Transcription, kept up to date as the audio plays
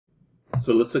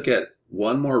So let's look at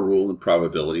one more rule in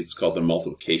probability. It's called the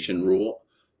multiplication rule.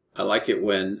 I like it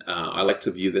when I like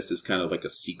to view this as kind of like a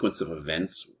sequence of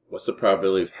events. What's the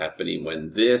probability of happening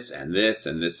when this and this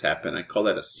and this happen? I call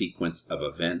that a sequence of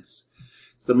events.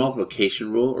 It's the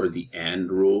multiplication rule, or the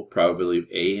AND rule. Probability of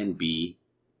A and B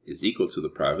is equal to the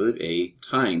probability of A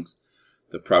times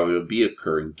the probability of B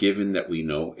occurring, given that we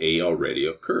know A already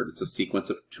occurred. It's a sequence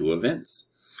of two events.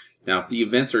 Now, if the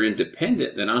events are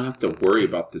independent, then I don't have to worry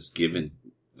about this given,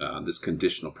 this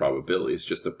conditional probability. It's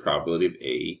just the probability of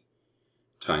A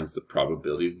times the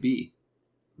probability of B.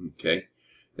 Okay,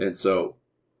 and so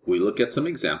we look at some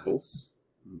examples.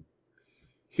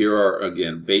 Here are,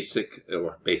 again, basic,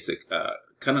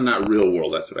 kind of not real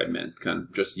world, that's what I meant, kind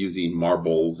of just using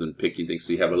marbles and picking things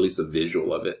so you have at least a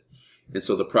visual of it. And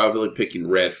so the probability of picking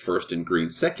red first and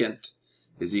green second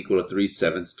is equal to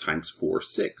 3/7 times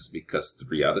 4/6, because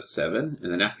 3 out of 7.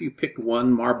 And then after you picked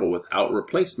one marble without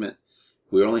replacement,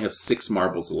 we only have 6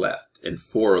 marbles left, and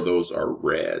 4 of those are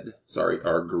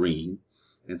are green.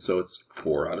 And so it's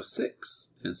 4 out of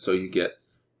 6. And so you get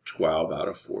 12 out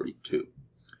of 42.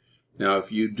 Now,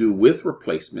 if you do with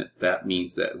replacement, that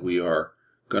means that we are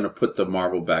going to put the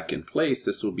marble back in place.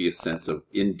 This will be a sense of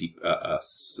a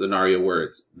scenario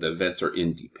where the events are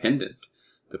independent.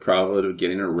 The probability of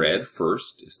getting a red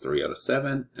first is 3 out of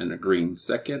 7, and a green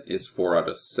second is 4 out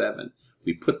of 7.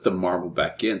 We put the marble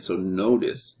back in, so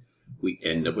notice we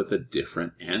end up with a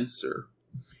different answer.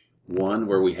 One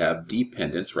where we have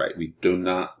dependence, right? We do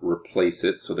not replace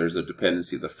it, so there's a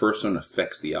dependency. The first one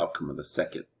affects the outcome of the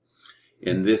second.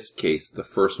 In this case, the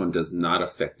first one does not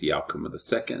affect the outcome of the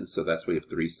second, so that's why we have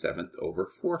 3/7 over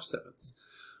 4/7.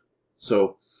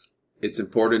 So it's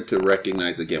important to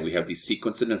recognize, again, we have these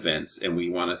sequence of events, and we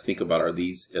want to think about, are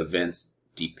these events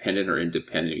dependent or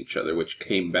independent of each other, which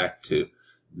came back to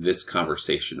this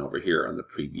conversation over here on the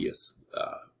previous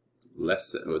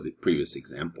lesson, or the previous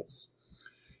examples.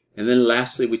 And then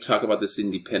lastly, we talk about this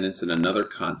independence in another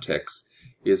context,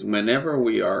 is whenever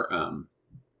we are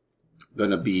going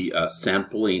to be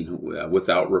sampling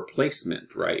without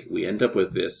replacement, right? We end up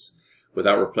with this,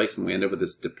 without replacement, we end up with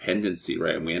this dependency,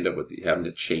 right? And we end up with having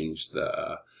to change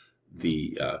the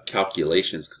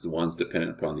calculations because one's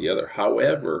dependent upon the other.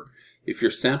 However, if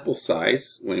your sample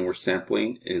size, when we're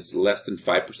sampling, is less than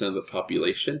 5% of the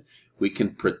population, we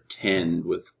can pretend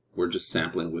we're just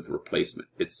sampling with replacement.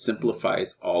 It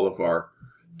simplifies all of our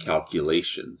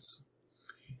calculations.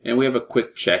 And we have a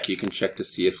quick check. You can check to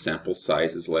see if sample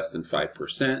size is less than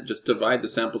 5%. Just divide the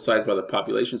sample size by the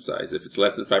population size. If it's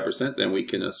less than 5%, then we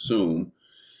can assume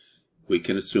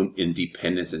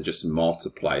independence and just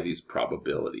multiply these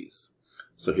probabilities.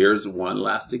 So here's one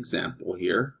last example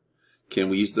here. Can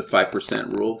we use the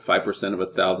 5% rule? 5% of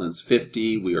 1,000 is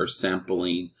 50. We are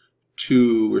sampling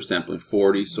 2. We're sampling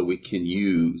 40, so we can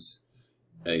use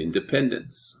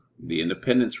independence. The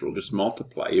independence rule, just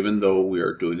multiply, even though we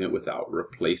are doing it without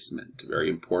replacement. Very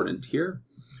important here.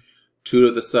 2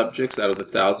 of the subjects out of the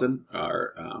 1,000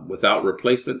 are without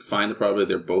replacement. Find the probability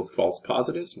they're both false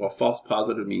positives. Well, false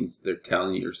positive means they're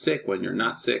telling you you're sick when you're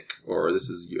not sick, or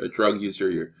this is a drug user.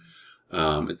 You're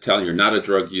telling you're not a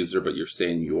drug user, but you're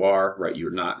saying you are, right? You're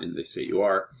not, and they say you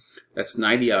are. That's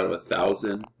 90 out of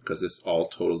 1,000, because this all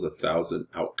totals 1,000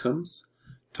 outcomes,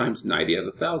 times 90 out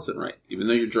of 1,000, right? Even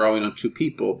though you're drawing on 2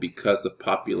 people, because the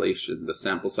population, the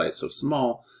sample size is so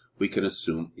small, we can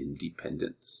assume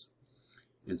independence.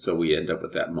 And so we end up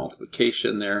with that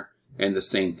multiplication there. And the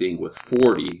same thing with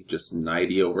 40, just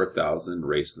 90 over 1,000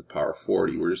 raised to the power of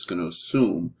 40. We're just going to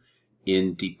assume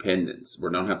independence. We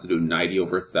don't have to do 90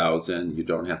 over 1,000. You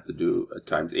don't have to do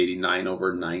times 89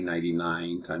 over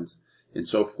 999 times, and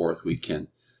so forth. We can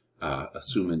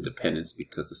assume independence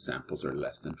because the samples are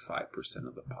less than 5%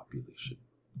 of the population.